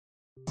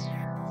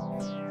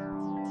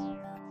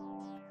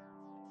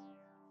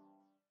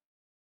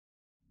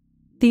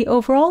The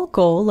overall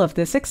goal of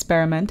this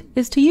experiment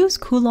is to use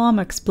Coulomb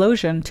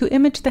explosion to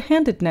image the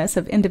handedness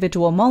of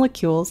individual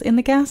molecules in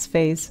the gas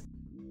phase.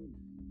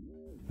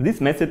 This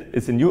method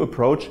is a new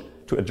approach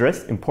to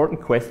address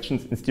important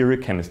questions in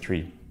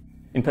stereochemistry.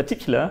 In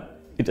particular,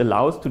 it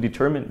allows to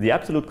determine the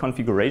absolute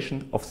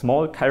configuration of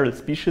small chiral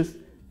species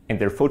and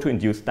their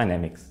photoinduced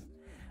dynamics.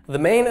 The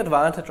main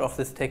advantage of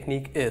this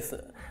technique is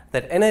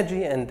that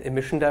energy and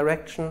emission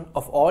direction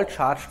of all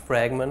charged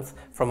fragments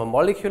from a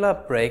molecular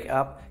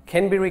breakup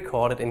can be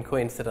recorded in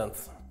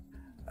coincidence.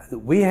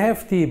 We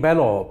have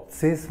developed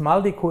this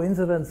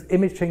multi-coincidence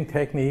imaging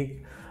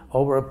technique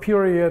over a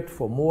period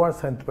for more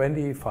than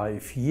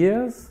 25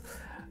 years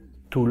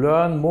to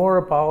learn more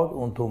about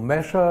and to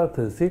measure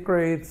the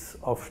secrets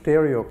of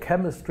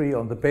stereochemistry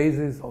on the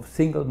basis of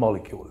single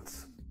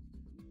molecules.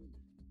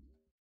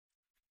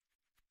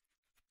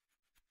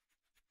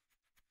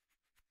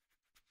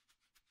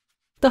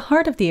 The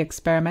heart of the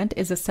experiment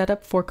is a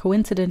setup for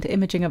coincident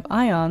imaging of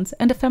ions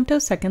and a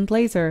femtosecond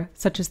laser,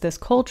 such as this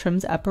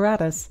Coulomb's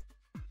apparatus.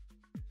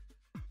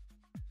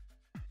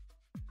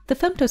 The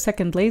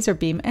femtosecond laser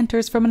beam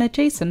enters from an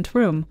adjacent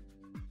room.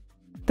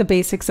 The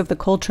basics of the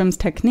Coulomb's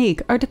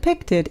technique are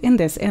depicted in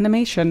this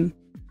animation.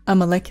 A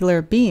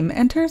molecular beam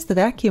enters the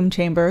vacuum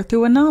chamber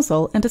through a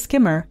nozzle and a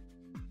skimmer.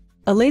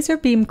 A laser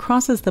beam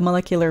crosses the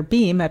molecular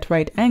beam at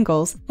right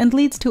angles and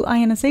leads to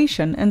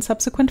ionization and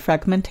subsequent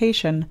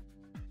fragmentation.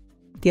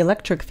 The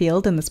electric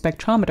field in the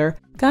spectrometer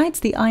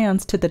guides the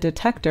ions to the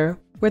detector,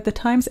 where the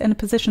times and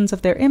positions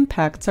of their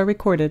impacts are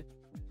recorded.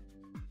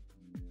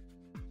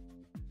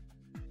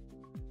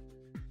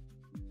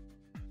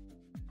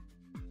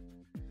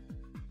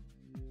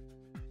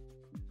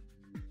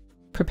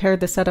 Prepare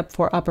the setup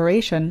for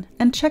operation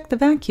and check the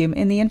vacuum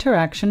in the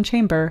interaction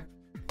chamber.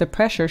 The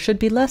pressure should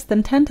be less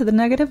than 10 to the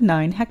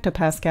 -9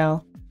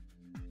 hectopascal.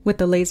 With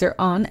the laser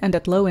on and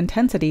at low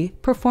intensity,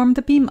 perform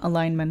the beam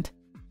alignment.